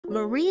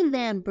Marie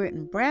Van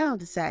Brittan Brown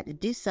decided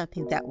to do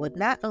something that would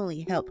not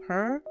only help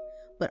her,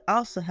 but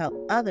also help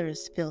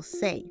others feel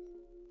safe.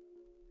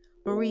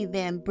 Marie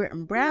Van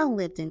Brittan Brown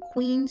lived in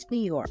Queens, New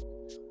York,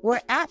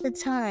 where at the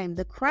time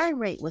the crime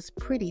rate was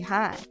pretty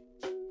high.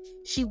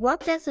 She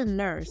worked as a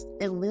nurse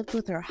and lived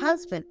with her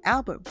husband,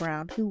 Albert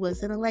Brown, who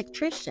was an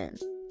electrician.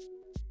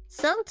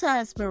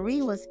 Sometimes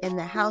Marie was in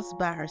the house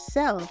by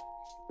herself,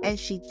 and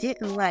she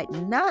didn't like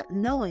not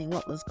knowing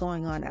what was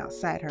going on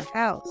outside her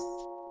house.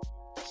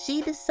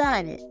 She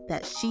decided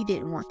that she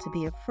didn't want to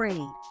be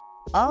afraid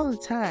all the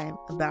time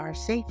about her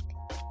safety.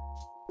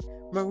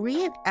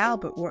 Marie and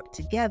Albert worked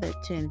together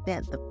to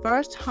invent the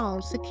first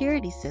home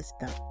security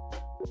system.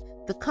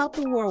 The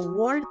couple were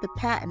awarded the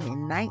patent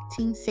in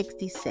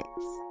 1966.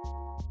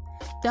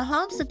 The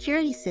home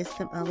security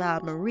system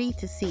allowed Marie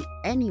to see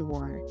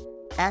anyone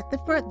at the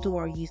front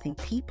door using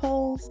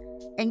peepholes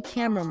and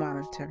camera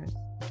monitors.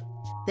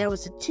 There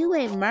was a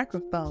two-way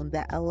microphone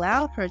that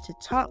allowed her to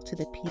talk to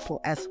the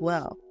people as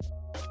well.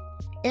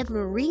 If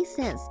Marie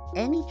sensed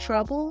any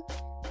trouble,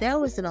 there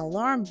was an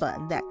alarm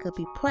button that could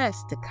be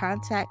pressed to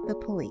contact the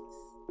police.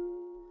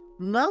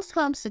 Most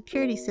home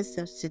security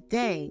systems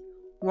today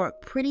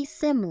work pretty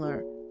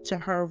similar to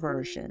her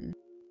version.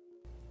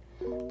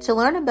 To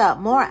learn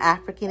about more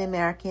African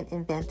American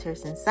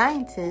inventors and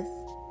scientists,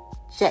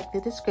 check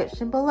the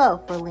description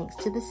below for links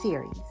to the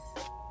series.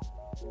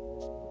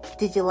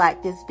 Did you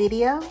like this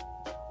video?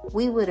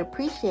 We would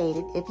appreciate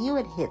it if you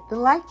would hit the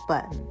like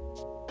button.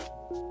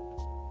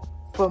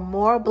 For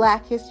more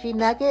Black History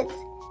Nuggets,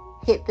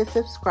 hit the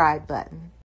subscribe button.